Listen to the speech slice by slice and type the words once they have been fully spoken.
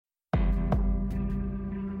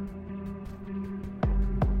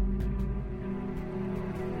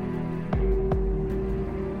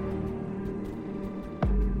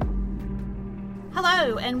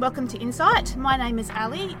Hello and welcome to Insight. My name is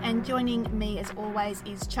Ali and joining me as always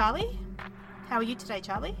is Charlie. How are you today,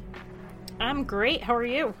 Charlie? I'm great. How are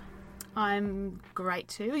you? I'm great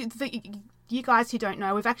too. You guys who don't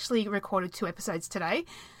know, we've actually recorded 2 episodes today,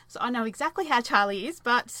 so I know exactly how Charlie is,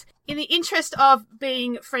 but in the interest of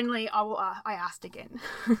being friendly, I asked again.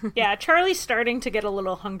 Yeah, Charlie's starting to get a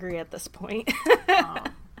little hungry at this point. Oh.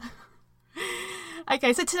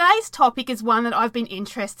 Okay, so today's topic is one that I've been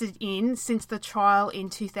interested in since the trial in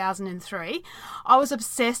 2003. I was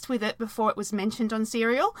obsessed with it before it was mentioned on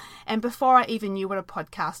Serial and before I even knew what a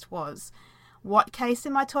podcast was. What case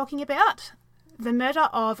am I talking about? The murder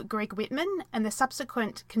of Greg Whitman and the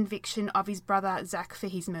subsequent conviction of his brother Zach for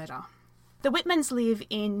his murder. The Whitmans live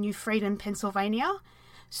in New Freedom, Pennsylvania.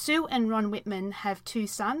 Sue and Ron Whitman have 2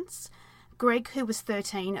 sons, Greg, who was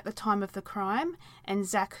 13 at the time of the crime, and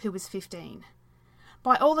Zach, who was 15.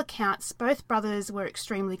 By all accounts, both brothers were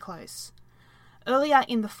extremely close. Earlier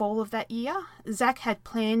in the fall of that year, Zach had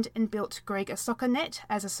planned and built Greg a soccer net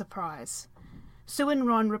as a surprise. Sue and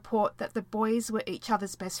Ron report that the boys were each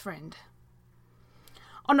other's best friend.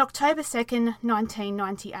 On October 2nd,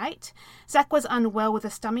 1998, Zach was unwell with a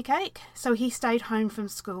stomachache, so he stayed home from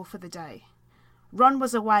school for the day. Ron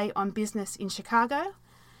was away on business in Chicago,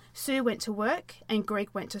 Sue went to work, and Greg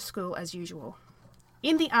went to school as usual.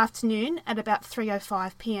 In the afternoon, at about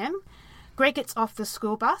 3:05 p.m, Greg gets off the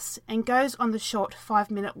school bus and goes on the short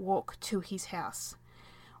 5-minute walk to his house.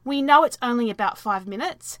 We know it's only about 5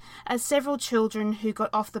 minutes, as several children who got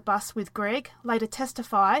off the bus with Greg later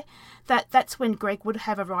testify that that's when Greg would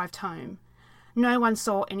have arrived home. No one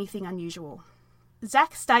saw anything unusual.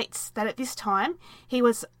 Zach states that at this time he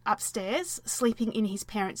was upstairs, sleeping in his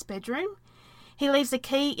parents' bedroom. He leaves a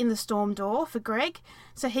key in the storm door for Greg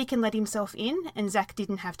so he can let himself in and Zach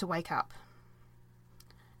didn't have to wake up.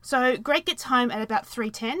 So Greg gets home at about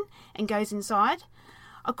 3:10 and goes inside.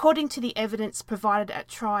 According to the evidence provided at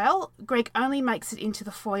trial, Greg only makes it into the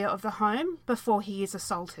foyer of the home before he is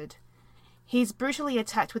assaulted. He is brutally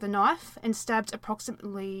attacked with a knife and stabbed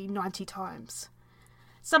approximately 90 times.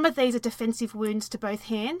 Some of these are defensive wounds to both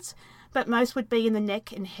hands, but most would be in the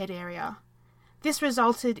neck and head area. This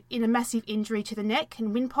resulted in a massive injury to the neck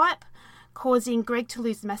and windpipe, causing Greg to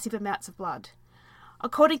lose massive amounts of blood.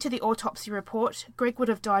 According to the autopsy report, Greg would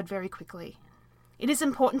have died very quickly. It is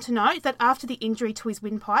important to note that after the injury to his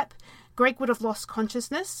windpipe, Greg would have lost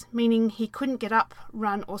consciousness, meaning he couldn't get up,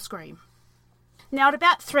 run or scream. Now at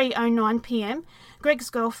about 3:09 p.m, Greg's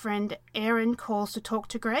girlfriend Erin calls to talk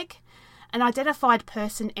to Greg. An identified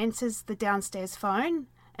person answers the downstairs phone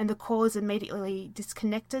and the call is immediately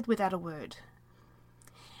disconnected without a word.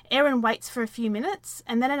 Erin waits for a few minutes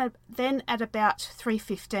and then at about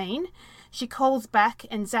 3:15, she calls back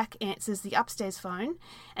and Zach answers the upstairs phone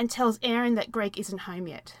and tells Erin that Greg isn't home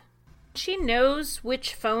yet. She knows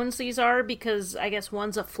which phones these are because I guess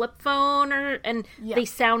one's a flip phone and They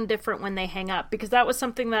sound different when they hang up, because that was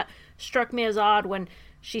something that struck me as odd when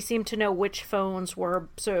she seemed to know which phones were,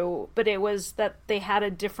 but it was that they had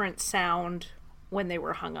a different sound when they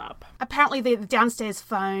were hung up. Apparently the downstairs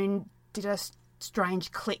phone did a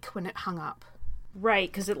strange click when it hung up.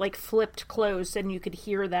 Right, because it flipped closed and you could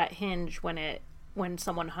hear that hinge when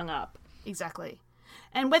someone hung up. Exactly.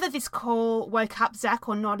 And whether this call woke up Zach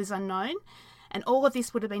or not is unknown, and all of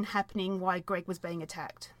this would have been happening while Greg was being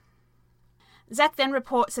attacked. Zach then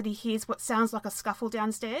reports that he hears what sounds like a scuffle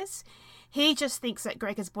downstairs. He just thinks that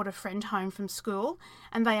Greg has brought a friend home from school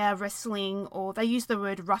and they are wrestling, or they use the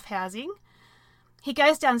word roughhousing. He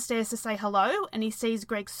goes downstairs to say hello and he sees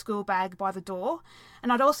Greg's school bag by the door,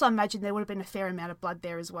 and I'd also imagine there would have been a fair amount of blood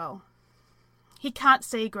there as well. He can't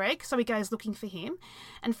see Greg, so he goes looking for him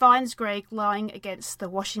and finds Greg lying against the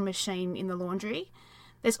washing machine in the laundry.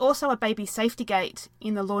 There's also a baby safety gate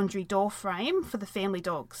in the laundry door frame for the family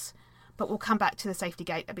dogs, but we'll come back to the safety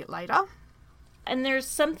gate a bit later. And there's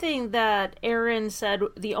something that Erin said,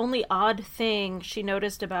 the only odd thing she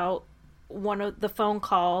noticed about one of the phone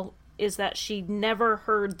call is that she never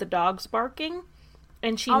heard the dogs barking,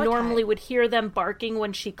 and she normally would hear them barking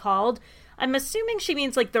when she called. I'm assuming she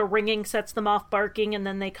means the ringing sets them off barking and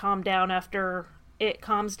then they calm down after it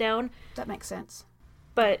calms down. That makes sense.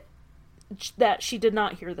 But that she did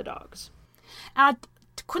not hear the dogs. I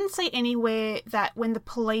couldn't see anywhere that when the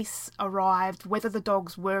police arrived, whether the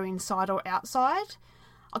dogs were inside or outside.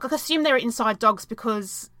 I could assume they were inside dogs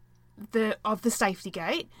because of the safety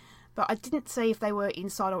gate, but I didn't see if they were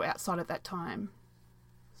inside or outside at that time.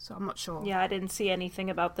 So I'm not sure. Yeah, I didn't see anything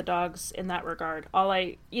about the dogs in that regard.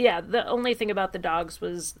 The only thing about the dogs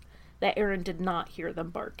was that Erin did not hear them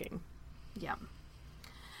barking. Yeah.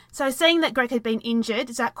 So seeing that Greg had been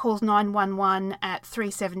injured, Zach calls 911 at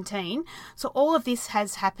 3:17. So all of this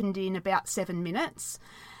has happened in about 7 minutes.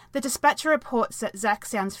 The dispatcher reports that Zach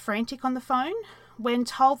sounds frantic on the phone. When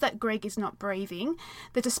told that Greg is not breathing,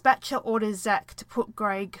 the dispatcher orders Zach to put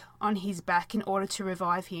Greg on his back in order to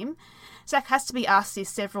revive him. Zach has to be asked this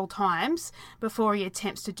several times before he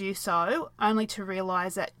attempts to do so, only to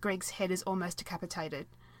realise that Greg's head is almost decapitated.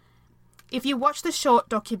 If you watch the short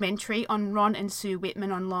documentary on Ron and Sue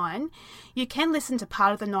Whitman online, you can listen to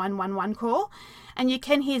part of the 911 call, and you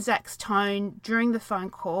can hear Zach's tone during the phone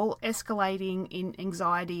call escalating in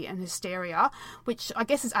anxiety and hysteria, which I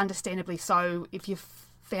guess is understandably so if you've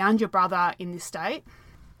found your brother in this state.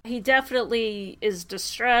 He definitely is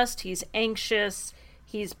distressed, he's anxious,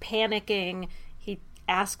 he's panicking, he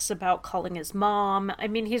asks about calling his mom. I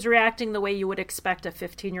mean, he's reacting the way you would expect a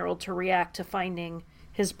 15-year-old to react to finding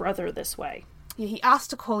his brother this way. Yeah, he asked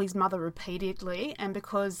to call his mother repeatedly, and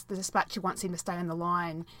because the dispatcher wants him to stay on the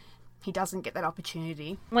line, he doesn't get that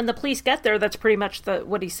opportunity. When the police get there, that's pretty much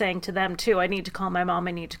what he's saying to them too. I need to call my mom,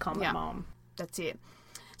 I need to call my mom. That's it.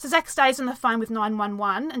 So Zach stays on the phone with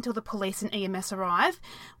 911 until the police and EMS arrive,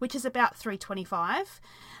 which is about 3:25.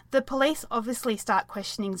 The police obviously start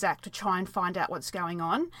questioning Zach to try and find out what's going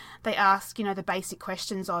on. They ask, the basic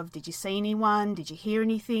questions of, did you see anyone? Did you hear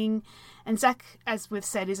anything? And Zach, as we've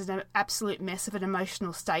said, is in an absolute mess of an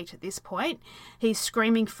emotional state at this point. He's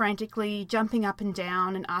screaming frantically, jumping up and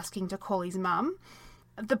down and asking to call his mum.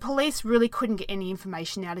 The police really couldn't get any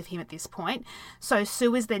information out of him at this point, so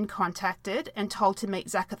Sue is then contacted and told to meet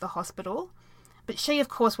Zach at the hospital. But she, of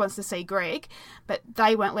course, wants to see Greg, but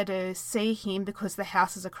they won't let her see him because the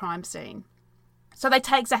house is a crime scene. So they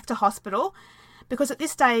take Zach to hospital because at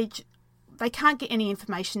this stage, they can't get any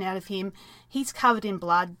information out of him. He's covered in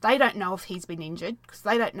blood. They don't know if he's been injured because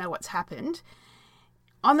they don't know what's happened.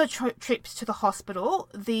 On the trip to the hospital,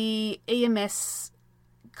 the EMS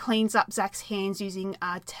cleans up Zach's hands using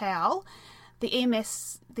a towel. The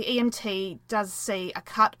EMT does see a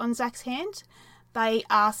cut on Zach's hand. They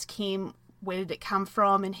ask him, where did it come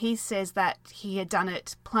from? And he says that he had done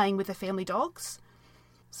it playing with the family dogs.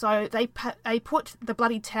 So they put the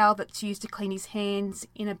bloody towel that's used to clean his hands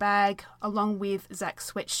in a bag along with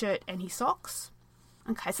Zach's sweatshirt and his socks.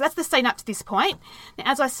 Okay, so that's the scene up to this point. Now,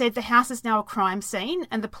 as I said, the house is now a crime scene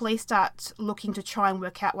and the police start looking to try and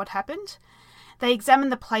work out what happened. They examine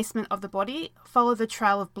the placement of the body, follow the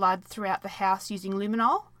trail of blood throughout the house using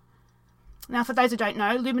luminol. Now, for those who don't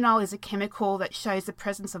know, luminol is a chemical that shows the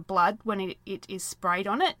presence of blood when it is sprayed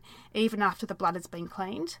on it, even after the blood has been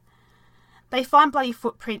cleaned. They find bloody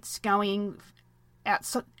footprints going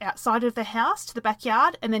outside of the house to the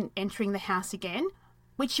backyard and then entering the house again,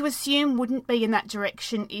 which you assume wouldn't be in that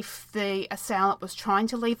direction if the assailant was trying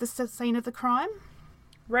to leave the scene of the crime.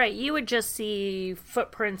 Right, you would just see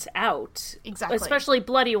footprints out. Exactly. Especially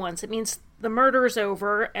bloody ones. It means the murder's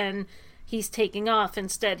over and he's taking off.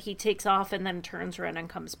 Instead, he takes off and then turns around and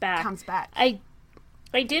comes back.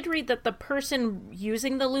 I did read that the person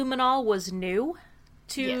using the luminol was new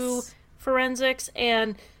to forensics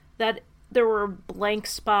and that there were blank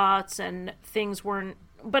spots and things weren't...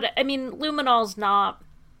 But, I mean, luminol's not...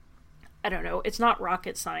 I don't know. It's not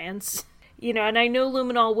rocket science. And I know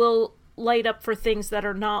luminol will light up for things that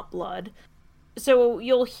are not blood. So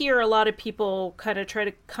you'll hear a lot of people kind of try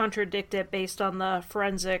to contradict it based on the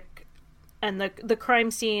forensic and the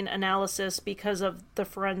crime scene analysis because of the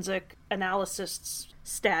forensic analyst's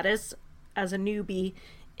status as a newbie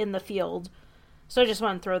in the field. So I just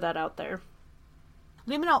want to throw that out there.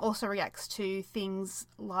 Luminol also reacts to things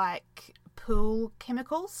like pool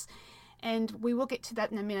chemicals, and we will get to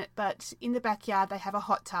that in a minute, but in the backyard they have a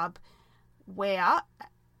hot tub where,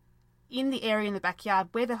 in the area in the backyard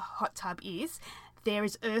where the hot tub is, there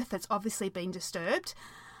is earth that's obviously been disturbed,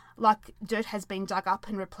 like dirt has been dug up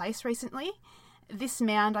and replaced recently. This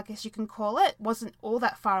mound, I guess you can call it, wasn't all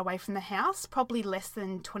that far away from the house, probably less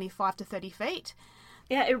than 25 to 30 feet.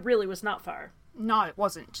 Yeah, it really was not far. No, it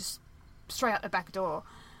wasn't, just straight out the back door.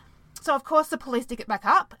 So, of course, the police dig it back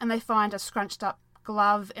up and they find a scrunched up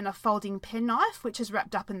glove and a folding penknife, which is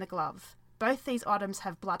wrapped up in the glove. Both these items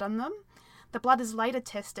have blood on them. The blood is later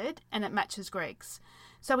tested and it matches Greg's.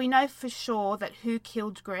 So we know for sure that who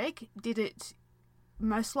killed Greg did it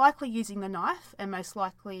most likely using the knife and most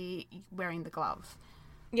likely wearing the glove.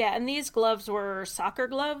 Yeah, and these gloves were soccer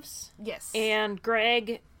gloves. Yes. And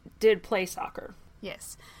Greg did play soccer.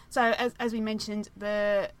 Yes. So as we mentioned,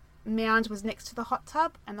 the mound was next to the hot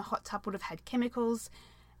tub and the hot tub would have had chemicals,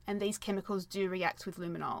 and these chemicals do react with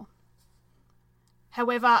luminol.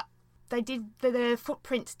 However, the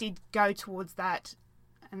footprints did go towards that,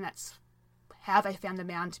 and that's how they found the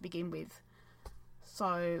mound to begin with.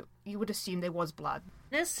 So you would assume there was blood.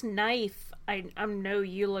 This knife, I know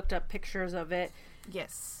you looked up pictures of it.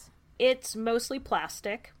 Yes. It's mostly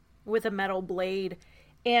plastic with a metal blade.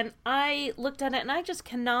 And I looked at it and I just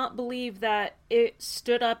cannot believe that it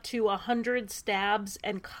stood up to 100 stabs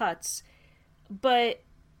and cuts. But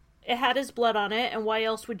it had his blood on it, and why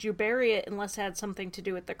else would you bury it unless it had something to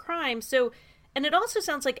do with the crime? So, and it also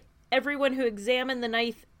sounds like everyone who examined the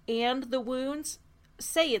knife and the wounds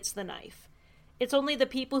say it's the knife. It's only the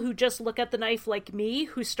people who just look at the knife like me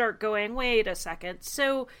who start going, wait a second.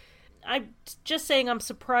 So I'm just saying I'm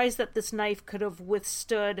surprised that this knife could have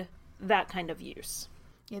withstood that kind of use.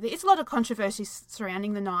 Yeah, there is a lot of controversy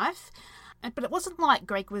surrounding the knife, but it wasn't like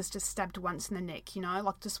Greg was just stabbed once in the neck,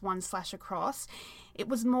 like just one slash across. It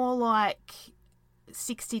was more like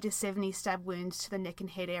 60 to 70 stab wounds to the neck and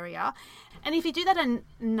head area. And if you do that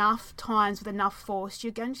enough times with enough force,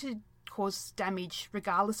 you're going to cause damage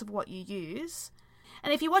regardless of what you use.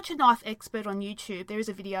 And if you watch a knife expert on YouTube, there is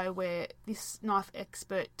a video where this knife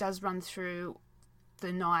expert does run through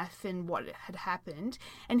the knife and what had happened,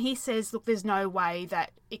 and he says, look, there's no way that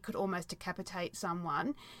it could almost decapitate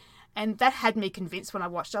someone. And that had me convinced when I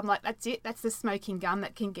watched it. I'm like, that's it, that's the smoking gun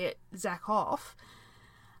that can get Zach off.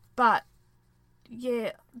 But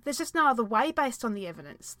yeah, there's just no other way based on the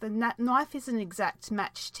evidence. The knife is an exact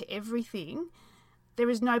match to everything. There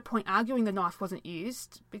is no point arguing the knife wasn't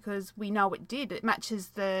used because we know it did. It matches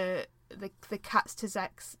the cuts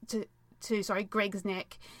to Greg's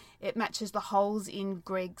neck. It matches the holes in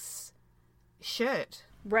Greg's shirt.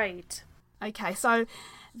 Right. Okay, so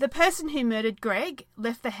the person who murdered Greg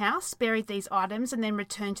left the house, buried these items, and then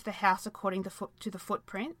returned to the house according to the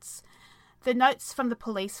footprints. The notes from the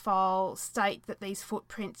police file state that these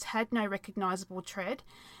footprints had no recognisable tread,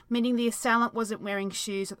 meaning the assailant wasn't wearing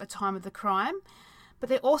shoes at the time of the crime. But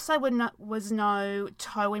there also was no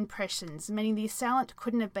toe impressions, meaning the assailant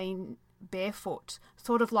couldn't have been barefoot,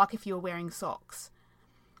 sort of like if you were wearing socks.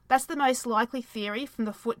 That's the most likely theory from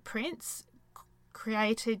the footprints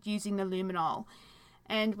created using the luminol.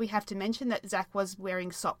 And we have to mention that Zach was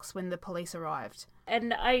wearing socks when the police arrived.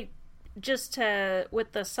 And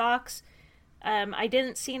with the socks, I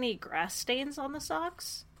didn't see any grass stains on the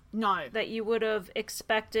socks. No. That you would have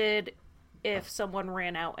expected if someone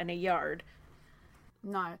ran out in a yard.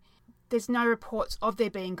 No. There's no reports of there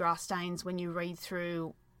being grass stains when you read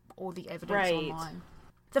through all the evidence online.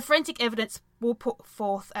 The forensic evidence will put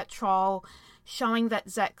forth at trial showing that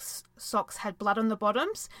Zach's socks had blood on the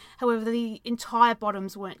bottoms. However, the entire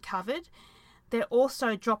bottoms weren't covered. There are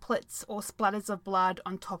also droplets or splatters of blood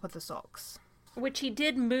on top of the socks. Which he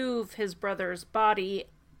did move his brother's body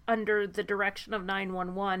under the direction of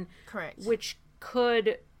 911. Correct. Which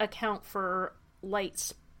could account for light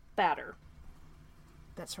spatter.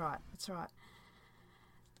 That's right.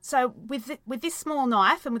 So with this small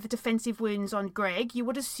knife and with the defensive wounds on Greg, you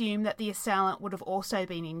would assume that the assailant would have also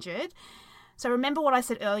been injured. So remember what I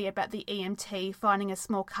said earlier about the EMT finding a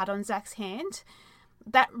small cut on Zach's hand?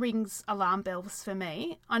 That rings alarm bells for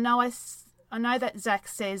me. I know that Zach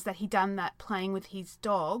says that he done that playing with his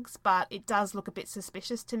dogs, but it does look a bit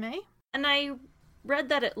suspicious to me. And I read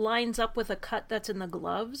that it lines up with a cut that's in the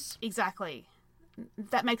gloves. Exactly.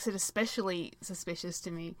 That makes it especially suspicious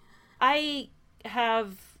to me. I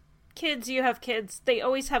have kids, you have kids. They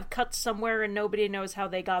always have cuts somewhere and nobody knows how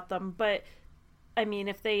they got them. But, I mean,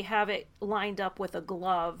 if they have it lined up with a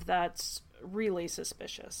glove, that's really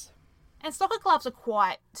suspicious. And soccer gloves are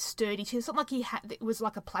quite sturdy too. It's not like it was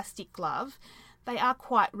like a plastic glove. They are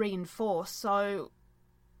quite reinforced. So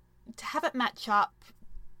to have it match up,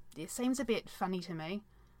 it seems a bit funny to me.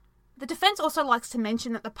 The defence also likes to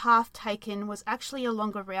mention that the path taken was actually a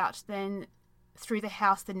longer route than through the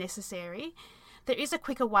house than necessary. There is a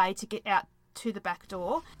quicker way to get out to the back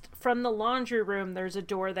door. From the laundry room, there's a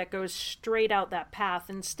door that goes straight out that path.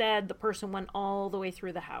 Instead, the person went all the way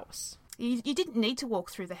through the house. You didn't need to walk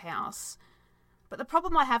through the house. But the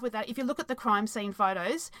problem I have with that, if you look at the crime scene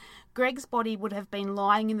photos, Greg's body would have been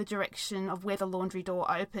lying in the direction of where the laundry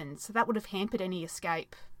door opened, so that would have hampered any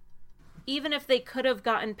escape. Even if they could have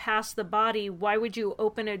gotten past the body, why would you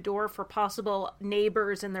open a door for possible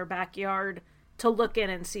neighbors in their backyard to look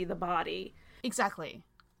in and see the body? Exactly.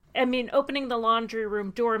 I mean, opening the laundry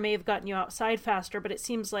room door may have gotten you outside faster, but it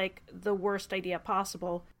seems like the worst idea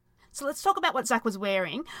possible. So let's talk about what Zach was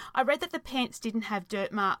wearing. I read that the pants didn't have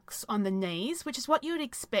dirt marks on the knees, which is what you would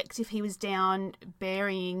expect if he was down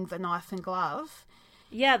burying the knife and glove.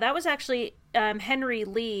 Yeah, that was actually Henry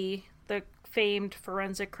Lee, the famed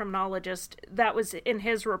forensic criminologist. That was in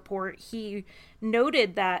his report. He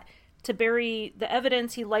noted that to bury the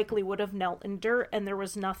evidence, he likely would have knelt in dirt, and there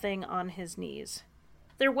was nothing on his knees.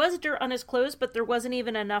 There was dirt on his clothes, but there wasn't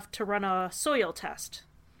even enough to run a soil test.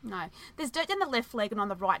 No. There's dirt down the left leg and on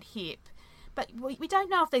the right hip. But we don't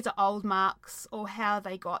know if these are old marks or how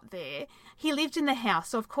they got there. He lived in the house,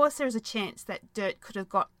 so of course there is a chance that dirt could have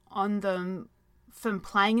got on them from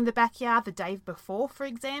playing in the backyard the day before, for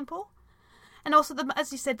example. And also,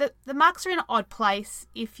 as you said, the marks are in an odd place.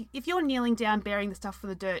 If you're kneeling down burying the stuff for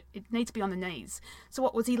the dirt, it needs to be on the knees. So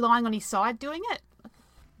what, was he lying on his side doing it?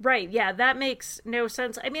 Right, yeah, that makes no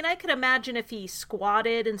sense. I mean, I could imagine if he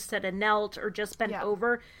squatted instead of knelt or just bent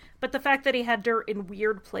over, but the fact that he had dirt in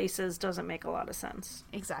weird places doesn't make a lot of sense.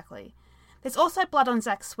 Exactly. There's also blood on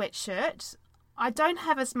Zach's sweatshirt. I don't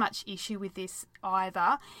have as much issue with this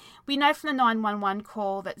either. We know from the 911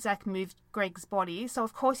 call that Zach moved Greg's body, so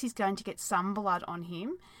of course he's going to get some blood on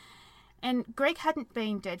him. And Greg hadn't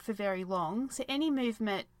been dead for very long, so any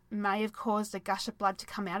movement may have caused a gush of blood to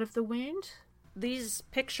come out of the wound. These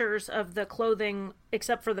pictures of the clothing,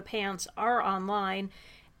 except for the pants, are online.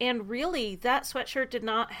 And really, that sweatshirt did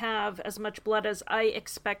not have as much blood as I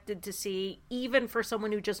expected to see, even for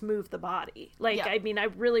someone who just moved the body. I mean, I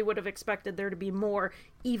really would have expected there to be more,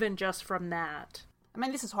 even just from that. I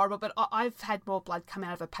mean, this is horrible, but I've had more blood come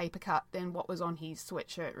out of a paper cut than what was on his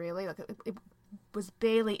sweatshirt, really. It was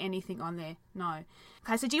barely anything on there. No.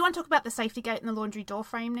 Okay, so do you want to talk about the safety gate and the laundry door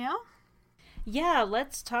frame now? Yeah,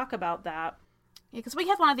 let's talk about that. Yeah, because we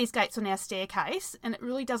have one of these gates on our staircase, and it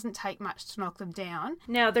really doesn't take much to knock them down.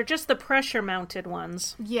 No, they're just the pressure-mounted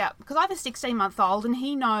ones. Yeah, because I have a 16-month-old, and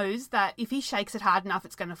he knows that if he shakes it hard enough,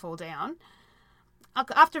 it's going to fall down.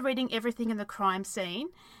 After reading everything in the crime scene,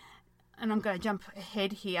 and I'm going to jump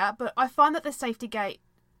ahead here, but I find that the safety gate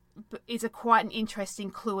is quite an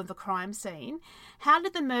interesting clue in the crime scene. How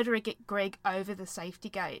did the murderer get Greg over the safety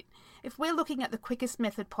gate? If we're looking at the quickest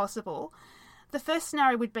method possible, the first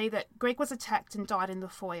scenario would be that Greg was attacked and died in the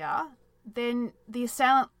foyer. Then did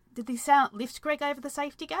the assailant lift Greg over the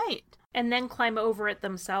safety gate? And then climb over it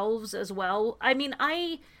themselves as well. I mean,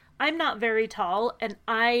 I'm not very tall, and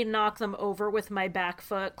I knock them over with my back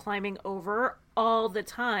foot climbing over all the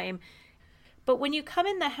time. But when you come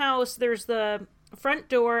in the house, there's the front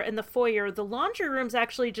door and the foyer. The laundry room's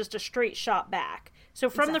actually just a straight shot back. So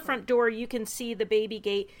from the front door, you can see the baby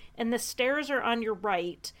gate, and the stairs are on your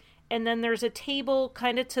right. And then there's a table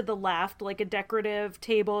kind of to the left, like a decorative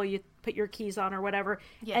table you put your keys on or whatever.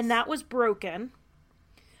 Yes. And that was broken.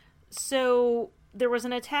 So there was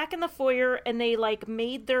an attack in the foyer, and they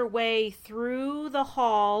made their way through the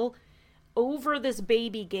hall over this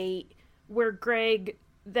baby gate where Greg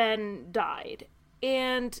then died.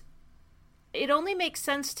 And it only makes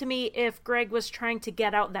sense to me if Greg was trying to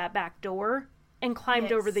get out that back door and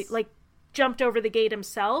climbed over jumped over the gate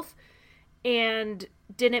himself and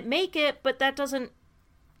didn't make it, but that doesn't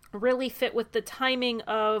really fit with the timing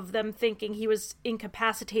of them thinking he was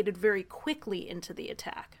incapacitated very quickly into the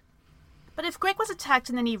attack. But if Greg was attacked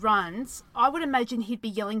and then he runs, I would imagine he'd be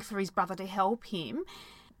yelling for his brother to help him.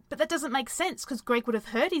 But that doesn't make sense because Greg would have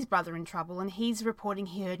heard his brother in trouble and he's reporting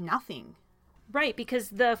he heard nothing. Right, because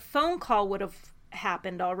the phone call would have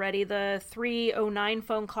happened already. The 309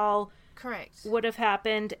 phone call correct would have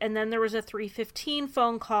happened, and then there was a 315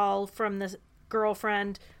 phone call from the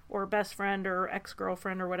girlfriend or best friend or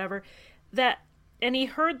ex-girlfriend or whatever, and he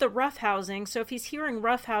heard the roughhousing. So if he's hearing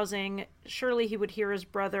roughhousing, surely he would hear his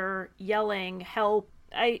brother yelling, help.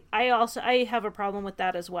 I have a problem with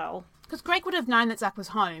that as well. Because Greg would have known that Zach was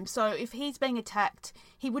home, so if he's being attacked,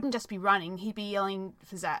 he wouldn't just be running, he'd be yelling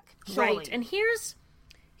for Zach. Surely. Right, and here's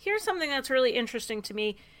something that's really interesting to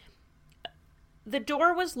me. The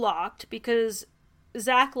door was locked because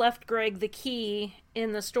Zach left Greg the key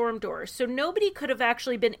in the storm door, so nobody could have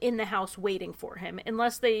actually been in the house waiting for him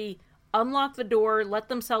unless they unlocked the door, let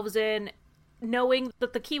themselves in, knowing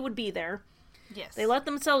that the key would be there. Yes. They let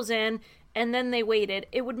themselves in, and then they waited.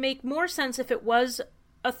 It would make more sense if it was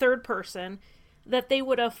a third person that they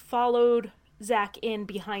would have followed Zach in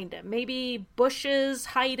behind him. Maybe bushes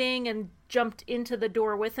hiding and jumped into the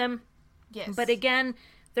door with him. Yes. But again,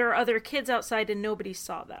 there are other kids outside and nobody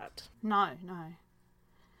saw that. No.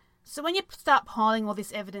 So when you start piling all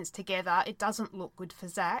this evidence together, it doesn't look good for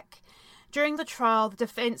Zach. During the trial, the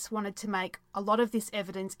defence wanted to make a lot of this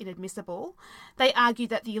evidence inadmissible. They argued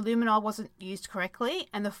that the alumina wasn't used correctly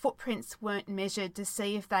and the footprints weren't measured to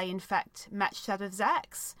see if they in fact matched that of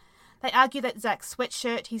Zach's. They argued that Zach's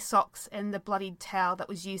sweatshirt, his socks and the bloodied towel that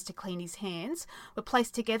was used to clean his hands were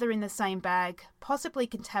placed together in the same bag, possibly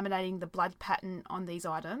contaminating the blood pattern on these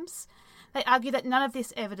items. They argue that none of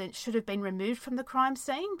this evidence should have been removed from the crime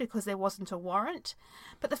scene because there wasn't a warrant.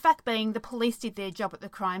 But the fact being, the police did their job at the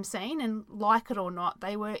crime scene, and like it or not,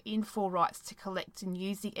 they were in full rights to collect and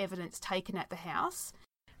use the evidence taken at the house.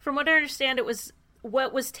 From what I understand, it was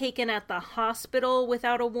what was taken at the hospital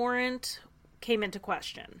without a warrant came into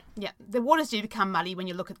question. Yeah, the waters do become muddy when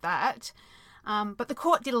you look at that. But the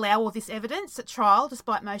court did allow all this evidence at trial,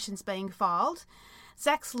 despite motions being filed.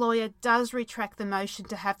 Zach's lawyer does retract the motion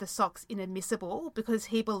to have the socks inadmissible because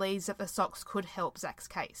he believes that the socks could help Zach's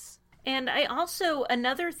case. And I also,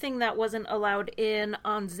 another thing that wasn't allowed in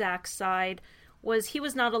on Zach's side was he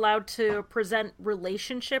was not allowed to present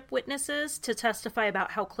relationship witnesses to testify about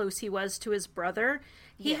how close he was to his brother.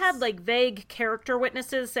 He had like vague character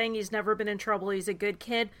witnesses saying he's never been in trouble, he's a good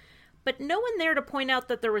kid, but no one there to point out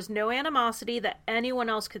that there was no animosity that anyone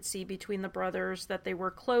else could see between the brothers, that they were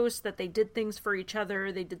close, that they did things for each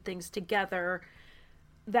other, they did things together.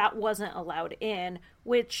 That wasn't allowed in,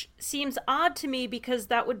 which seems odd to me because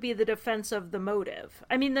that would be the defense of the motive.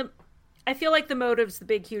 I mean, I feel like the motive's the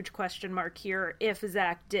big, huge question mark here if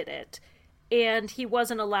Zach did it. And he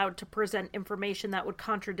wasn't allowed to present information that would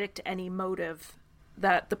contradict any motive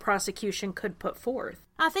that the prosecution could put forth.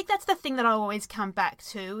 I think that's the thing that I always come back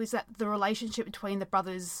to, is that the relationship between the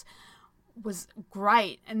brothers was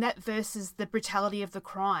great, and that versus the brutality of the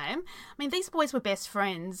crime. I mean, these boys were best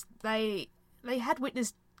friends. They had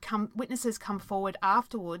witnesses come forward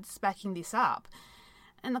afterwards backing this up.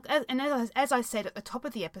 And look, as I said at the top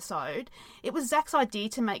of the episode, it was Zach's idea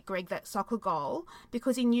to make Greg that soccer goal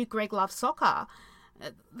because he knew Greg loved soccer.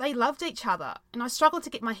 They loved each other, and I struggled to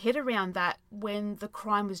get my head around that when the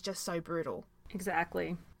crime was just so brutal.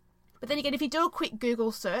 Exactly. But then again, if you do a quick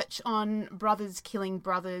Google search on brothers killing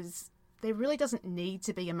brothers, there really doesn't need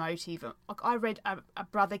to be a motive. Like, I read a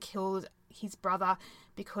brother killed his brother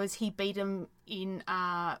because he beat him in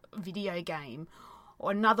a video game. Or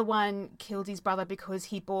another one killed his brother because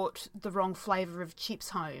he bought the wrong flavour of chips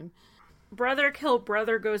home. Brother kill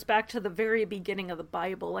brother goes back to the very beginning of the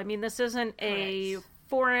Bible. I mean, this isn't a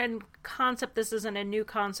foreign concept. This isn't a new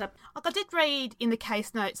concept. Like, I did read in the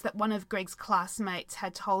case notes that one of Greg's classmates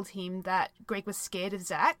had told him that Greg was scared of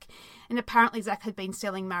Zach. And apparently Zach had been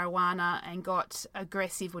selling marijuana and got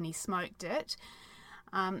aggressive when he smoked it.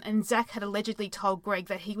 And Zach had allegedly told Greg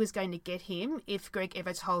that he was going to get him if Greg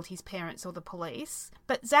ever told his parents or the police.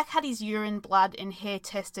 But Zach had his urine, blood and hair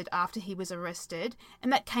tested after he was arrested,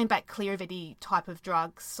 and that came back clear of any type of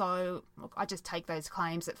drugs. So look, I just take those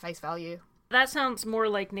claims at face value. That sounds more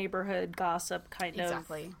like neighborhood gossip kind of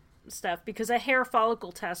stuff, because a hair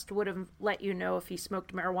follicle test would have let you know if he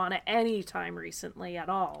smoked marijuana any time recently at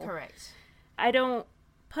all. Correct. I don't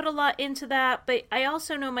put a lot into that, but I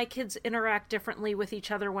also know my kids interact differently with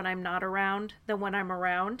each other when I'm not around than when I'm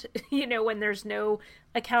around, when there's no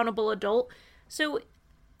accountable adult. So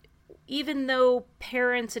even though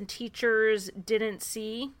parents and teachers didn't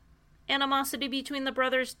see animosity between the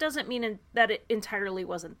brothers, doesn't mean that it entirely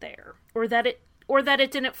wasn't there, or that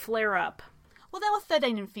it didn't flare up. Well, they were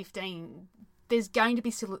 13 and 15. There's going to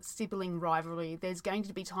be sibling rivalry. There's going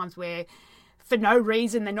to be times where, for no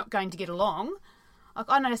reason, they're not going to get along. Like,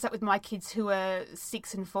 I noticed that with my kids who are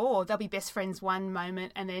 6 and 4. They'll be best friends one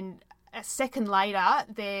moment, and then a second later,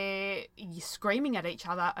 they're screaming at each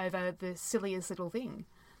other over the silliest little thing.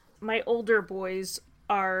 My older boys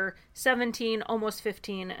are 17, almost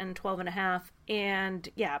 15, and 12 and a half. And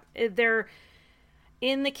yeah, they're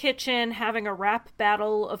in the kitchen having a rap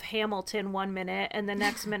battle of Hamilton one minute, and the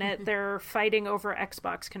next minute they're fighting over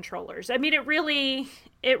Xbox controllers. I mean, it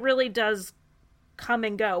really does come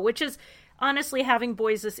and go, which is, honestly, having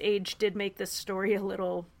boys this age did make this story a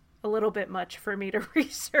little bit much for me to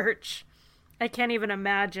research. I can't even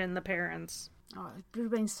imagine the parents. Oh, it would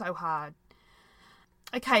have been so hard.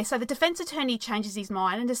 Okay, so the defence attorney changes his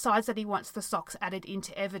mind and decides that he wants the socks added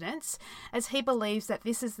into evidence, as he believes that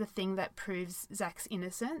this is the thing that proves Zach's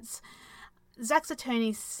innocence. Zach's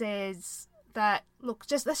attorney says that, look,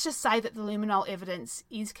 let's just say that the luminol evidence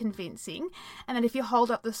is convincing, and that if you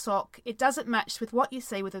hold up the sock, it doesn't match with what you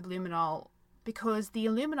see with the luminol, because the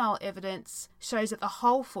luminol evidence shows that the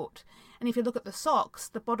whole foot, and if you look at the socks,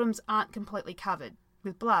 the bottoms aren't completely covered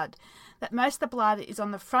with blood, that most of the blood is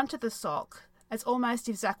on the front of the sock, as almost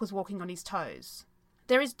if Zach was walking on his toes.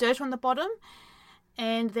 There is dirt on the bottom,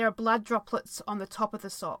 and there are blood droplets on the top of the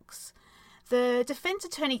socks. The defence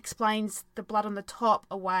attorney explains the blood on the top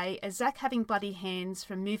away as Zach having bloody hands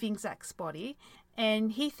from moving Zach's body,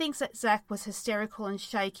 and he thinks that Zach was hysterical and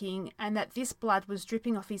shaking, and that this blood was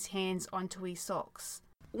dripping off his hands onto his socks.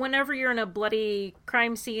 Whenever you're in a bloody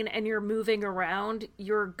crime scene and you're moving around,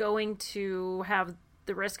 you're going to have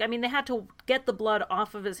the risk. I mean, they had to get the blood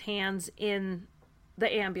off of his hands in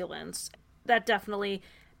the ambulance. That definitely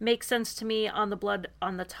makes sense to me on the blood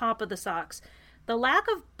on the top of the socks. The lack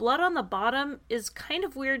of blood on the bottom is kind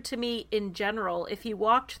of weird to me in general. If he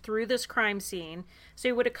walked through this crime scene, so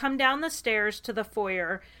he would have come down the stairs to the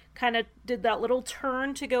foyer, kind of did that little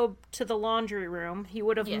turn to go to the laundry room. He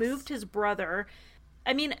would have moved his brother.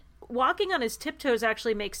 I mean, walking on his tiptoes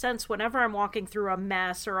actually makes sense. Whenever I'm walking through a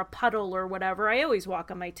mess or a puddle or whatever, I always walk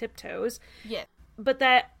on my tiptoes. Yeah. But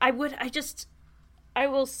that I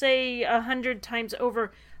will say 100 times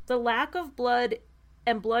over, the lack of blood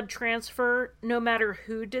and blood transfer, no matter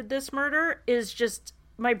who did this murder, is just,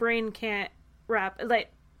 my brain can't wrap.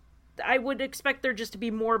 Like, I would expect there just to be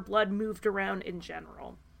more blood moved around in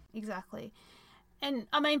general. Exactly. And,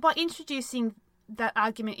 I mean, by introducing that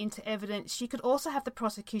argument into evidence, you could also have the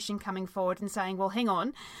prosecution coming forward and saying, well, hang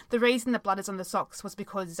on, the reason the blood is on the socks was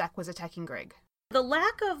because Zach was attacking Greg. The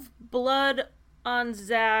lack of blood on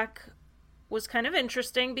Zach was kind of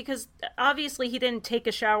interesting because obviously he didn't take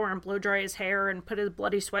a shower and blow dry his hair and put his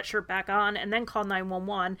bloody sweatshirt back on and then call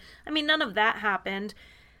 911. I mean, none of that happened.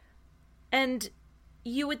 And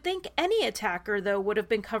you would think any attacker, though, would have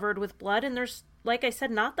been covered with blood, and there's, like I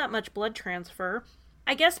said, not that much blood transfer.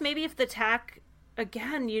 I guess maybe if the attack,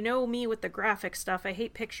 again, you know me with the graphic stuff, I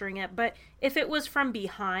hate picturing it, but if it was from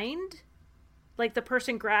behind, like the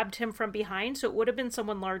person grabbed him from behind, so it would have been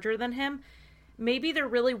someone larger than him, maybe there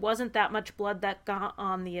really wasn't that much blood that got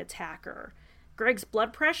on the attacker. Greg's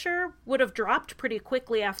blood pressure would have dropped pretty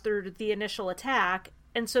quickly after the initial attack,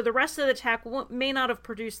 and so the rest of the attack may not have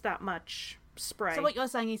produced that much spray. So what you're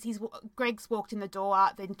saying is Greg's walked in the door,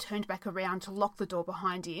 then turned back around to lock the door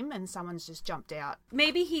behind him, and someone's just jumped out.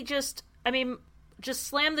 Maybe he just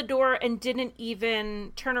slammed the door and didn't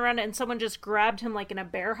even turn around, and someone just grabbed him like in a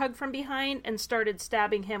bear hug from behind and started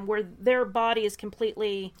stabbing him where their body is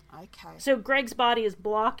completely... Okay. So Greg's body is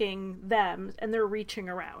blocking them and they're reaching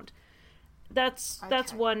around. That's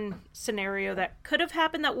one scenario that could have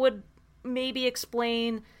happened that would maybe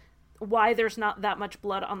explain why there's not that much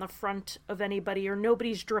blood on the front of anybody or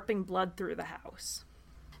nobody's dripping blood through the house.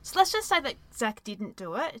 So let's just say that Zach didn't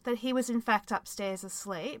do it, that he was in fact upstairs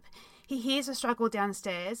asleep. He hears a struggle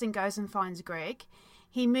downstairs and goes and finds Greg.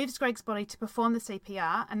 He moves Greg's body to perform the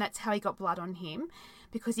CPR, and that's how he got blood on him,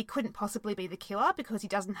 because he couldn't possibly be the killer because he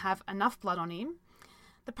doesn't have enough blood on him.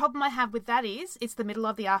 The problem I have with that is it's the middle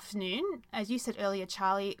of the afternoon. As you said earlier,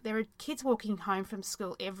 Charlie, there are kids walking home from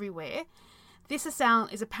school everywhere. This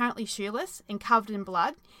assailant is apparently shoeless and covered in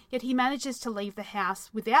blood, yet he manages to leave the house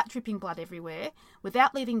without dripping blood everywhere,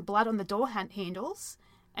 without leaving blood on the door handles,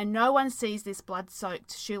 and no one sees this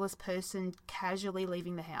blood-soaked, shoeless person casually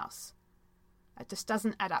leaving the house. It just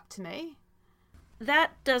doesn't add up to me.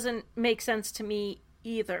 That doesn't make sense to me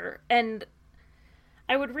either. And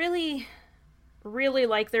I would really, really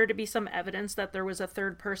like there to be some evidence that there was a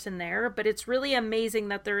third person there, but it's really amazing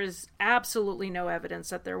that there is absolutely no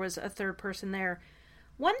evidence that there was a third person there.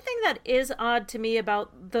 One thing that is odd to me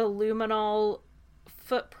about the luminol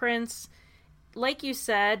footprints, like you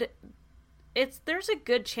said, there's a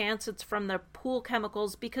good chance it's from the pool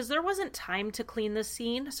chemicals because there wasn't time to clean the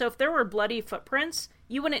scene. So if there were bloody footprints,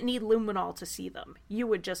 you wouldn't need luminol to see them. You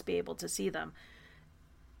would just be able to see them.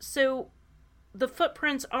 So the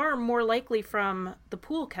footprints are more likely from the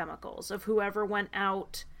pool chemicals of whoever went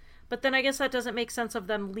out. But then I guess that doesn't make sense of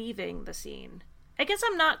them leaving the scene. I guess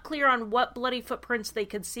I'm not clear on what bloody footprints they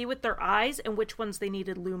could see with their eyes and which ones they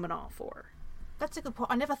needed luminol for. That's a good point.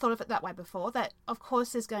 I never thought of it that way before, that of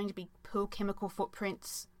course there's going to be pool chemical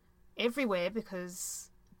footprints everywhere because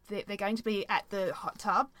they're going to be at the hot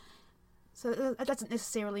tub. So that doesn't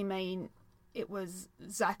necessarily mean it was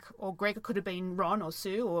Zach or Greg. It could have been Ron or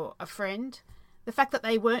Sue or a friend. The fact that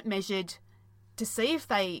they weren't measured to see if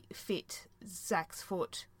they fit Zach's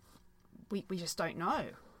foot, we just don't know.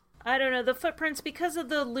 I don't know. The footprints, because of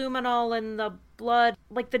the luminol and the blood,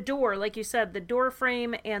 like the door, like you said, the door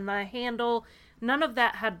frame and the handle, none of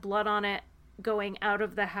that had blood on it going out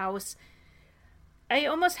of the house.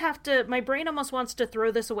 My brain almost wants to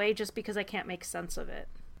throw this away just because I can't make sense of it.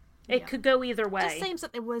 It could go either way. It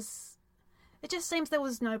just seems there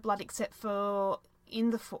was no blood except for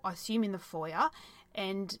I assume in the foyer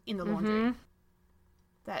and in the laundry. Mm-hmm.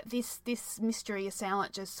 That this mystery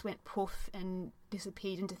assailant just went poof and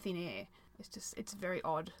disappeared into thin air. It's very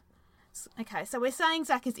odd. Okay, so we're saying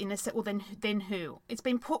Zach is innocent. Well, then who? It's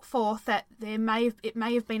been put forth that it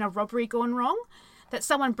may have been a robbery gone wrong, that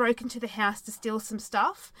someone broke into the house to steal some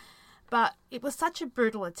stuff, but it was such a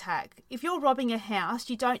brutal attack. If you're robbing a house,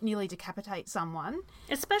 you don't nearly decapitate someone.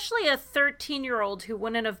 Especially a 13-year-old who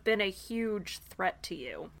wouldn't have been a huge threat to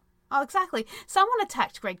you. Oh, exactly. Someone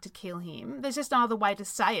attacked Greg to kill him. There's just no other way to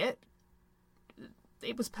say it.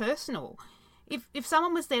 It was personal. If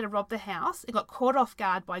someone was there to rob the house and got caught off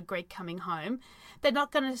guard by Greg coming home, they're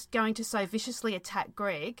not going to so viciously attack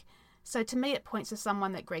Greg. So to me, it points to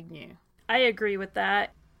someone that Greg knew. I agree with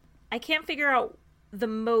that. I can't figure out the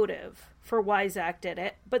motive for why Zach did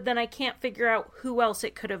it, but then I can't figure out who else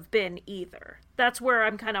it could have been either. That's where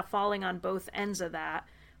I'm kind of falling on both ends of that.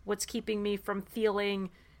 What's keeping me from feeling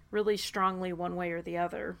really strongly one way or the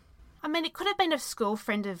other. I mean, it could have been a school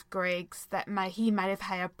friend of Greg's that he may have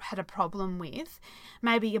had a problem with.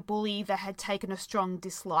 Maybe a bully that had taken a strong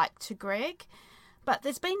dislike to Greg. But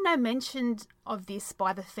there's been no mention of this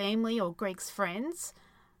by the family or Greg's friends.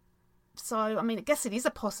 So, I mean, I guess it is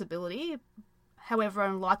a possibility, however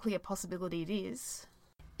unlikely a possibility it is.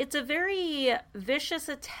 It's a very vicious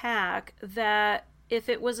attack that if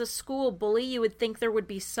it was a school bully, you would think there would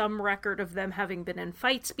be some record of them having been in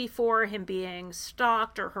fights before, him being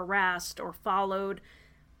stalked or harassed or followed.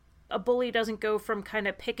 A bully doesn't go from kind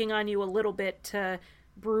of picking on you a little bit to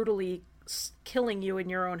brutally killing you in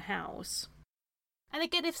your own house. And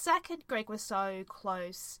again, if Zach and Greg were so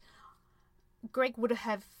close, Greg would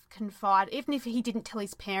have confided, even if he didn't tell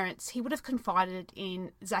his parents, he would have confided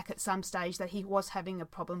in Zach at some stage that he was having a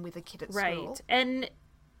problem with a kid at school. Right. And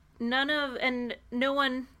no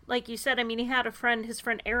one, like you said, I mean, he had a friend, his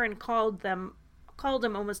friend Erin called him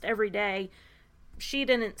almost every day. She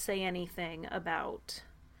didn't say anything about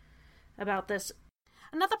this.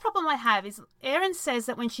 Another problem I have is Erin says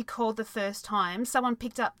that when she called the first time, someone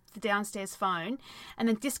picked up the downstairs phone and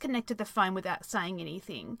then disconnected the phone without saying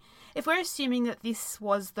anything. If we're assuming that this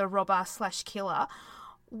was the robber/killer,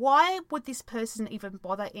 why would this person even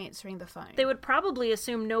bother answering the phone? They would probably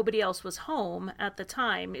assume nobody else was home at the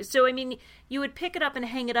time. So, I mean, you would pick it up and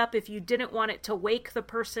hang it up if you didn't want it to wake the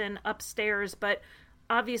person upstairs, but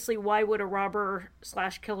obviously why would a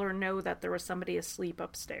robber/killer know that there was somebody asleep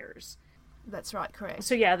upstairs? That's right, correct.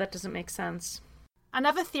 So yeah, that doesn't make sense.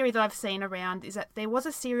 Another theory that I've seen around is that there was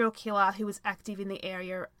a serial killer who was active in the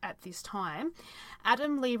area at this time.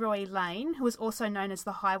 Adam Leroy Lane, who was also known as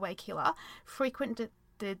the Highway Killer, frequented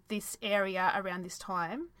this area around this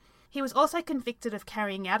time. He was also convicted of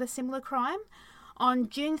carrying out a similar crime. On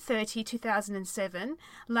June 30, 2007,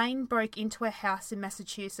 Lane broke into a house in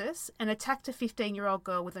Massachusetts and attacked a 15-year-old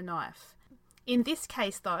girl with a knife. In this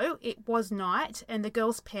case, though, it was night, and the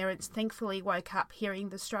girl's parents thankfully woke up hearing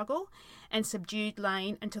the struggle and subdued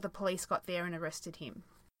Lane until the police got there and arrested him.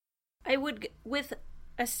 With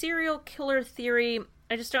a serial killer theory,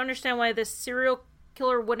 I just don't understand why this serial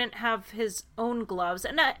killer wouldn't have his own gloves.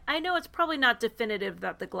 And I know it's probably not definitive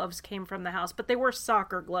that the gloves came from the house, but they were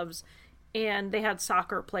soccer gloves, and they had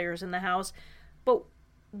soccer players in the house. But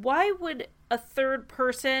why would a third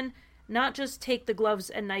person not just take the gloves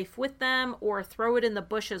and knife with them or throw it in the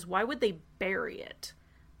bushes? Why would they bury it?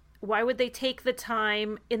 Why would they take the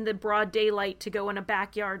time in the broad daylight to go in a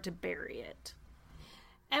backyard to bury it?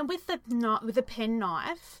 And with the pen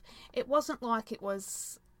knife, it wasn't like it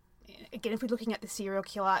was, again, if we're looking at the serial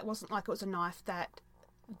killer, it wasn't like it was a knife that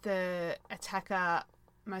the attacker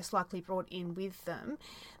most likely brought in with them.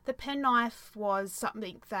 The pen knife was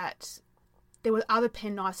something that there were other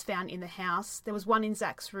pen knives found in the house. There was one in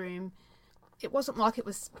Zach's room. It wasn't like it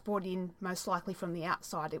was brought in most likely from the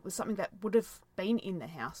outside. It was something that would have been in the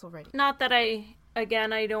house already. Not that I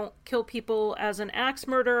don't kill people as an axe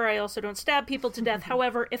murderer. I also don't stab people to death.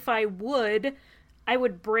 However, if I would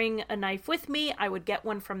bring a knife with me. I would get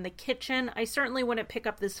one from the kitchen. I certainly wouldn't pick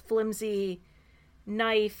up this flimsy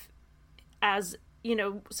knife as,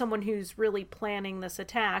 someone who's really planning this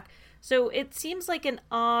attack. So it seems like an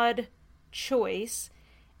odd choice.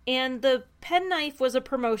 And the penknife was a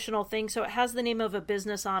promotional thing, so it has the name of a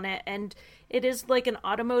business on it, and it is like an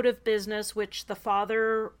automotive business, which the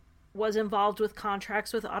father was involved with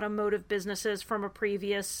contracts with automotive businesses from a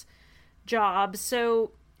previous job.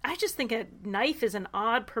 So I just think a knife is an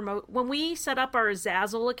odd When we set up our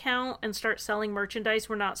Zazzle account and start selling merchandise,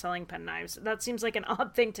 we're not selling penknives. That seems like an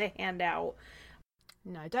odd thing to hand out.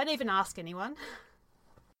 No, don't even ask anyone.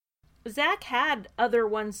 Zach had other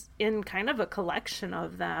ones in kind of a collection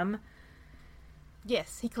of them.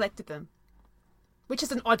 Yes, he collected them. Which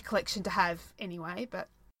is an odd collection to have anyway, but...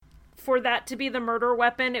 For that to be the murder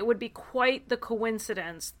weapon, it would be quite the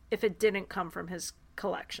coincidence if it didn't come from his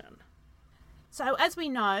collection. So, as we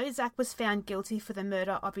know, Zach was found guilty for the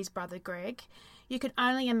murder of his brother Greg. You can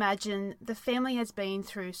only imagine the family has been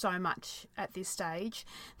through so much at this stage.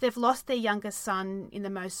 They've lost their youngest son in the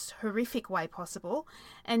most horrific way possible,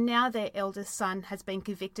 and now their eldest son has been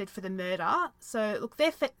convicted for the murder. So, look,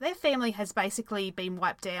 their family has basically been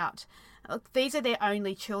wiped out. Look, these are their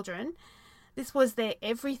only children. This was their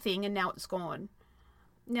everything, and now it's gone.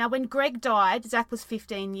 Now, when Greg died, Zach was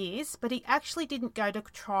 15 years, but he actually didn't go to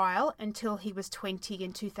trial until he was 20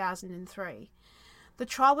 in 2003. The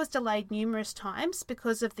trial was delayed numerous times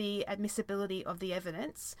because of the admissibility of the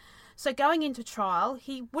evidence. So going into trial,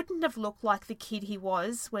 he wouldn't have looked like the kid he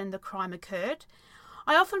was when the crime occurred.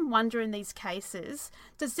 I often wonder in these cases,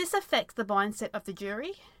 does this affect the mindset of the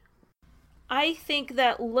jury? I think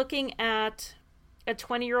that looking at a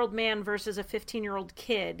 20-year-old man versus a 15-year-old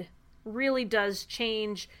kid really does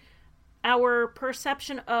change our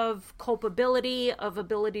perception of culpability, of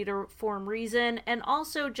ability to form reason, and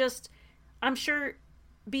also just, I'm sure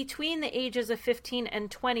between the ages of 15 and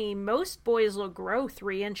 20, most boys will grow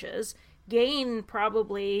 3 inches, gain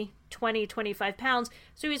probably 20, 25 pounds,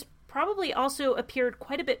 so he's probably also appeared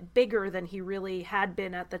quite a bit bigger than he really had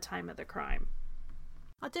been at the time of the crime.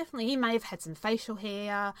 Oh, definitely. He may have had some facial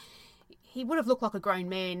hair. He would have looked like a grown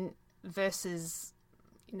man versus,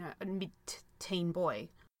 a mid-teen boy.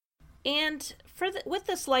 And with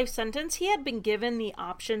this life sentence, he had been given the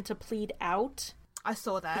option to plead out. I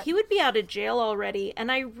saw that. He would be out of jail already, and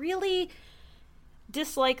I really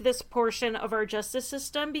dislike this portion of our justice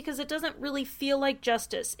system because it doesn't really feel like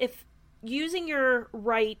justice. If using your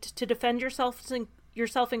right to defend yourself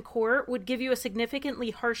in court would give you a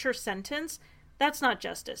significantly harsher sentence, that's not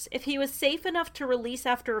justice. If he was safe enough to release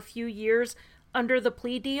after a few years under the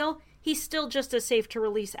plea deal, he's still just as safe to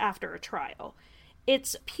release after a trial.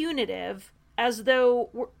 It's punitive, as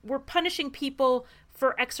though we're punishing people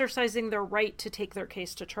for exercising their right to take their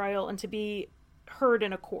case to trial and to be heard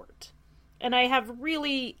in a court. And I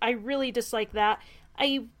really dislike that.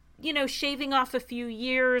 Shaving off a few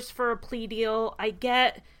years for a plea deal, I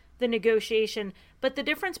get the negotiation, but the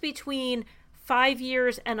difference between 5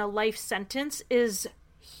 years and a life sentence is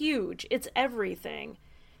huge. It's everything.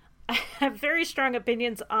 I have very strong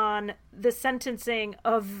opinions on the sentencing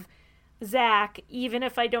of Zach, even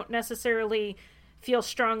if I don't necessarily feel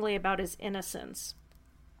strongly about his innocence.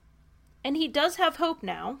 And he does have hope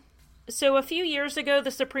now. So a few years ago,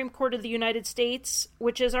 the Supreme Court of the United States,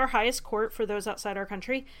 which is our highest court for those outside our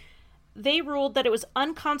country, they ruled that it was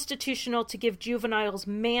unconstitutional to give juveniles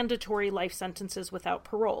mandatory life sentences without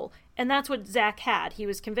parole. And that's what Zach had. He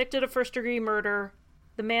was convicted of first-degree murder.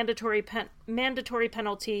 The mandatory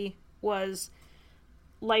penalty was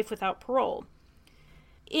life without parole.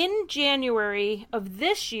 In January of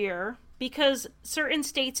this year, because certain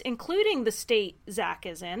states, including the state Zach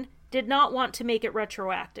is in, did not want to make it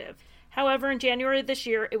retroactive. However, in January of this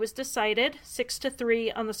year, it was decided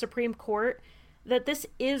 6-3 on the Supreme Court that this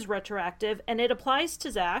is retroactive and it applies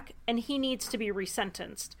to Zach and he needs to be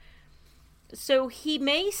resentenced. So he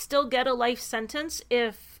may still get a life sentence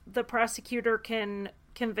if the prosecutor can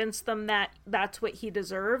convince them that that's what he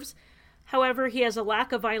deserves. However, he has a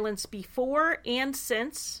lack of violence before and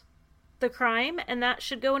since the crime, and that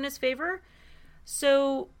should go in his favor.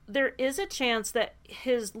 So there is a chance that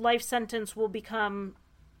his life sentence will become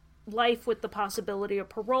life with the possibility of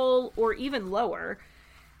parole or even lower.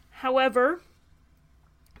 However,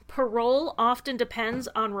 parole often depends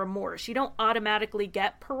on remorse. You don't automatically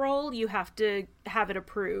get parole. You have to have it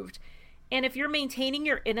approved. And if you're maintaining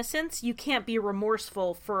your innocence, you can't be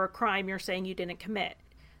remorseful for a crime you're saying you didn't commit.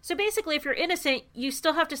 So basically, if you're innocent, you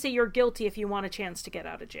still have to say you're guilty if you want a chance to get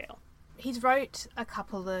out of jail. He's wrote a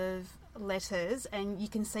couple of letters, and you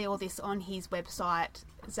can see all this on his website,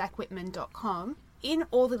 zachwhitman.com. In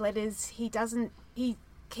all the letters, he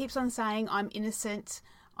keeps on saying, I'm innocent,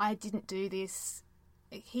 I didn't do this.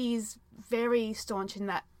 He's very staunch in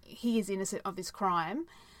that he is innocent of this crime.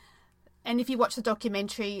 And if you watch the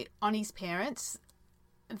documentary on his parents,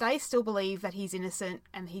 they still believe that he's innocent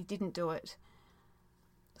and he didn't do it.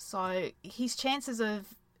 So his chances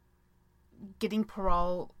of getting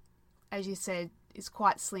parole, as you said, is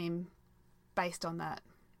quite slim based on that.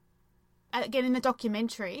 Again, in the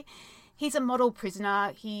documentary, he's a model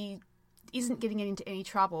prisoner. He isn't getting into any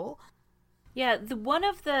trouble. Yeah, one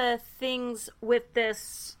of the things with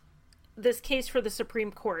this case for the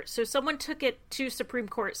Supreme Court, so someone took it to Supreme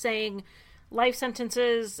Court saying life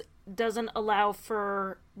sentences doesn't allow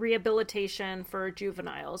for rehabilitation for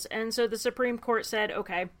juveniles. And so the Supreme Court said,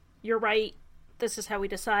 okay, you're right, this is how we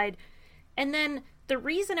decide. And then the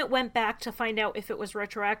reason it went back to find out if it was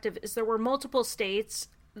retroactive is there were multiple states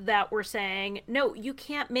that were saying, no, you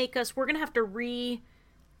can't make us, we're going to have to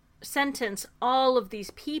re-sentence all of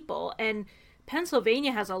these people. And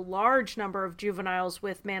Pennsylvania has a large number of juveniles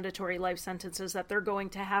with mandatory life sentences that they're going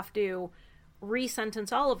to have to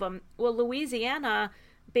re-sentence all of them. Well, Louisiana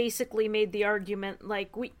basically made the argument,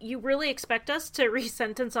 like, you really expect us to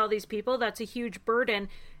re-sentence all these people? That's a huge burden.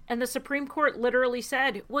 And the Supreme Court literally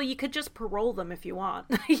said, well, you could just parole them if you want.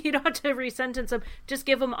 You don't have to resentence them. Just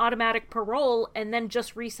give them automatic parole and then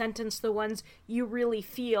just resentence the ones you really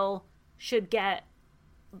feel should get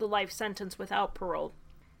the life sentence without parole.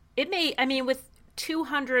 With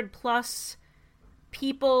 200 plus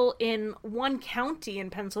people in one county in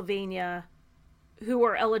Pennsylvania who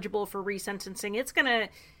are eligible for resentencing,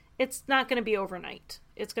 it's not going to be overnight.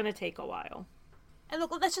 It's going to take a while. And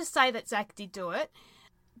look, let's just say that Zach did do it.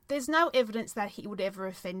 There's no evidence that he would ever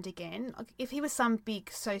offend again. If he was some big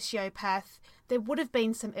sociopath, there would have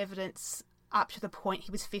been some evidence up to the point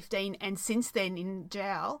he was 15 and since then in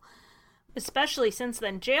jail. Especially since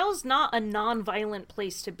then. Jail's not a non-violent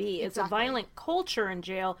place to be. It's Exactly. a violent culture in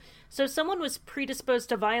jail. So if someone was predisposed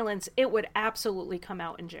to violence, it would absolutely come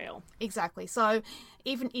out in jail. Exactly. So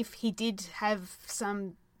even if he did have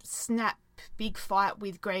some snap big fight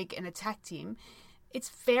with Greg and attacked him, it's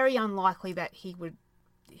very unlikely that he would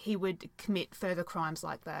commit further crimes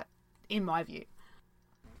like that, in my view.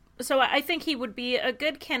 So I think he would be a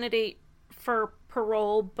good candidate for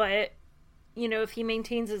parole, but if he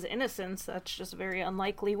maintains his innocence, that's just very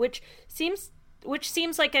unlikely, which seems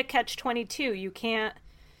like a catch-22.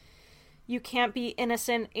 You can't be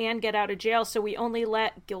innocent and get out of jail, so we only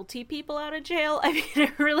let guilty people out of jail. I mean,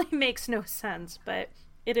 it really makes no sense, but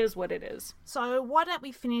it is what it is. So why don't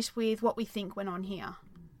we finish with what we think went on here?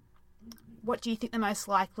 What do you think the most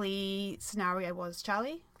likely scenario was,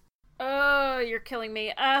 Charlie? Oh, you're killing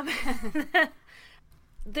me.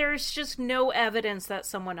 There's just no evidence that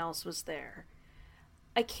someone else was there.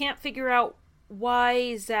 I can't figure out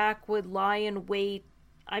why Zach would lie in wait.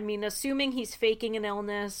 I mean, assuming he's faking an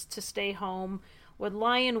illness to stay home, would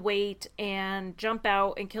lie in wait and jump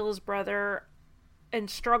out and kill his brother and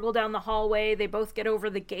struggle down the hallway. They both get over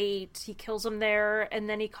the gate. He kills him there, and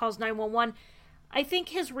then he calls 911. I think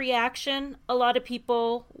his reaction, a lot of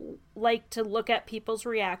people like to look at people's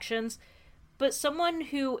reactions, but someone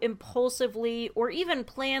who impulsively or even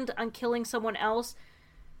planned on killing someone else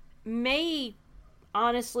may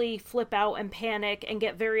honestly flip out and panic and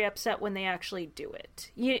get very upset when they actually do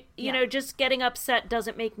it. You know, just getting upset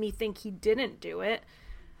doesn't make me think he didn't do it.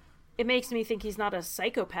 It makes me think he's not a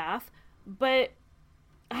psychopath, but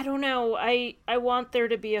I don't know. I want there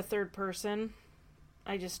to be a third person.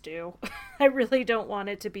 I just do. I really don't want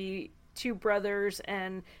it to be two brothers,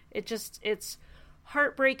 and it's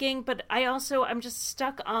heartbreaking, but I'm just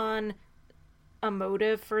stuck on a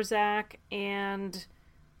motive for Zach and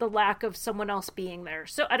the lack of someone else being there.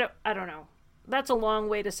 So I don't know. That's a long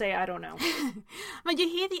way to say I don't know. I mean, you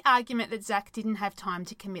hear the argument that Zach didn't have time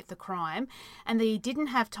to commit the crime and that he didn't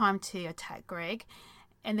have time to attack Greg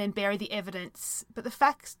and then bury the evidence, but the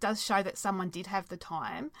facts does show that someone did have the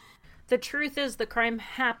time. The truth is the crime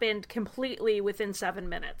happened completely within 7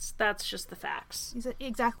 minutes. That's just the facts.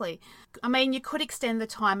 Exactly. I mean, you could extend the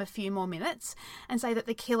time a few more minutes and say that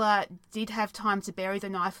the killer did have time to bury the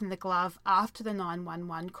knife in the glove after the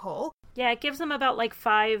 911 call. Yeah, it gives them about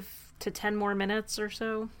 5 to 10 more minutes or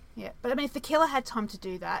so. Yeah, but I mean, if the killer had time to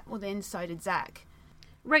do that, well then so did Zach.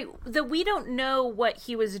 Right. We don't know what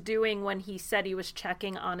he was doing when he said he was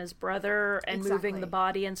checking on his brother and moving the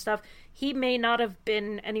body and stuff. He may not have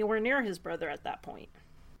been anywhere near his brother at that point.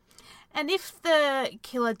 And if the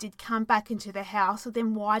killer did come back into the house,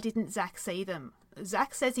 then why didn't Zach see them?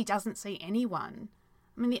 Zach says he doesn't see anyone.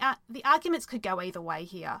 I mean, the arguments could go either way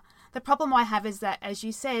here. The problem I have is that, as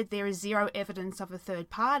you said, there is zero evidence of a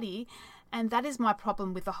third party, and that is my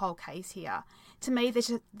problem with the whole case here. To me,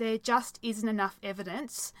 there just isn't enough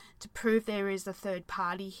evidence to prove there is a third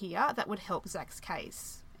party here that would help Zach's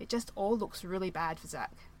case. It just all looks really bad for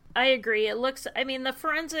Zach. I agree. The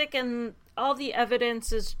forensic and all the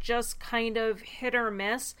evidence is just kind of hit or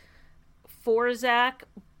miss for Zach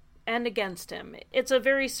and against him. It's a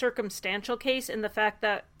very circumstantial case in the fact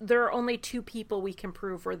that there are only 2 people we can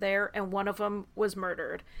prove were there, and one of them was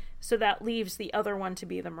murdered. So that leaves the other one to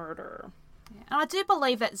be the murderer. Yeah. And I do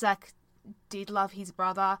believe that Zach did love his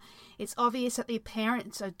brother. It's obvious that the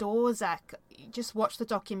parents adore Zach. Just watch the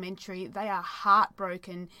documentary. They are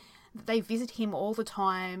heartbroken. They visit him all the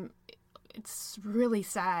time. It's really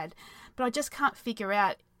sad. But I just can't figure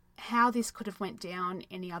out how this could have went down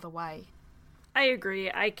any other way. I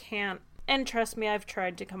agree. I can't. And trust me, I've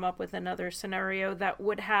tried to come up with another scenario that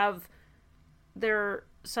would have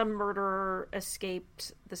some murderer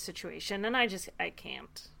escaped the situation. And I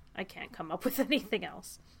can't. I can't come up with anything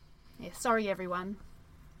else. Yeah, sorry everyone.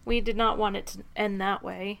 We did not want it to end that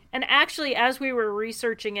way. And actually, as we were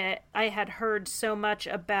researching it, I had heard so much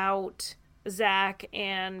about Zach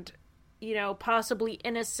and, possibly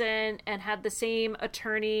innocent and had the same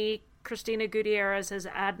attorney Christina Gutierrez as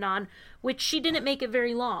Adnan, which she didn't make it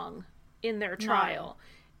very long in their trial. No.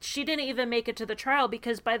 She didn't even make it to the trial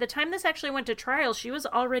because by the time this actually went to trial, she was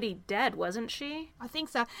already dead, wasn't she? I think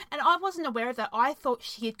so. And I wasn't aware of that. I thought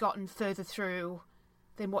she had gotten further through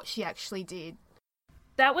than what she actually did.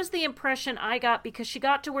 That was the impression I got because she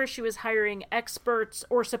got to where she was hiring experts,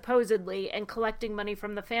 or supposedly, and collecting money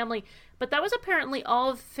from the family. But that was apparently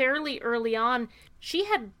all fairly early on. She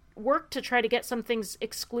had worked to try to get some things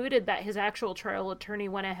excluded that his actual trial attorney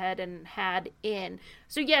went ahead and had in.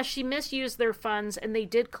 So yes, she misused their funds, and they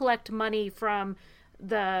did collect money from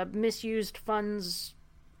the misused funds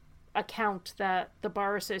account that the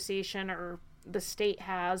Bar Association or the state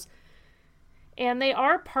has. And they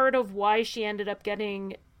are part of why she ended up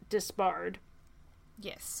getting disbarred.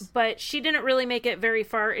 Yes. But she didn't really make it very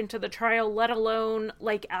far into the trial, let alone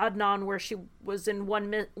like Adnan, where she was in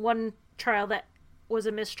one trial that was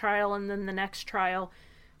a mistrial, and then the next trial.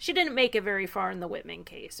 She didn't make it very far in the Whitman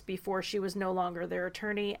case before she was no longer their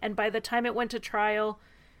attorney. And by the time it went to trial,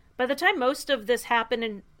 by the time most of this happened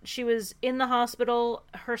and she was in the hospital,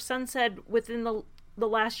 her son said within the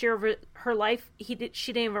last year of her life, she didn't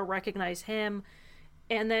even recognize him,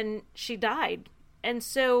 and then she died. And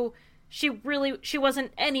so she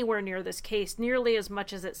wasn't anywhere near this case nearly as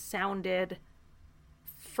much as it sounded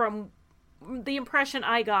from the impression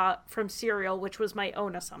I got from Serial, which was my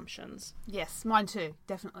own assumptions. Yes, mine too,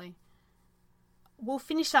 definitely. We'll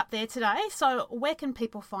finish up there today. So where can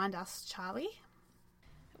people find us, Charlie?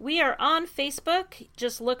 We are on Facebook.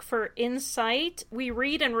 Just look for Insight. We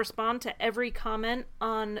read and respond to every comment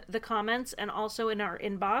on the comments and also in our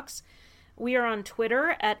inbox. We are on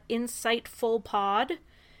Twitter at InsightfulPod.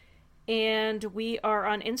 And we are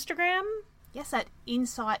on Instagram. Yes, at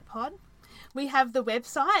InsightPod. We have the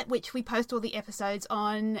website, which we post all the episodes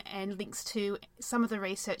on, and links to some of the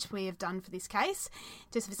research we have done for this case.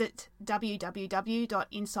 Just visit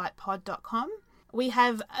www.insightpod.com. We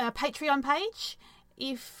have a Patreon page.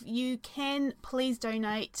 If you can, please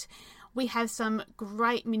donate. We have some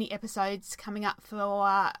great mini episodes coming up for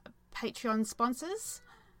our Patreon sponsors,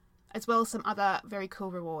 as well as some other very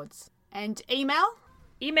cool rewards. And email?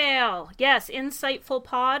 Yes,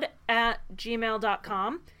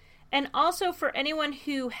 insightfulpod@gmail.com. And also for anyone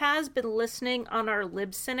who has been listening on our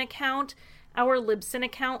Libsyn account, our Libsyn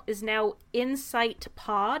account is now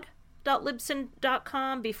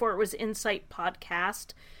insightpod.libsyn.com. Before it was Insight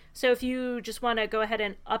Podcast. So if you just want to go ahead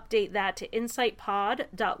and update that to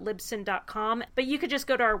insightpod.libsyn.com, but you could just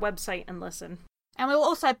go to our website and listen. And we'll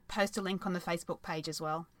also post a link on the Facebook page as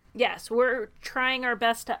well. Yes, we're trying our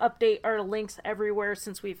best to update our links everywhere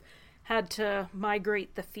since we've had to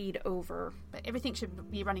migrate the feed over. But everything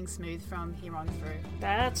should be running smooth from here on through.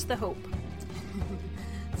 That's the hope.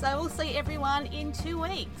 So we'll see everyone in 2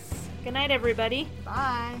 weeks. Good night, everybody.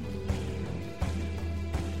 Bye.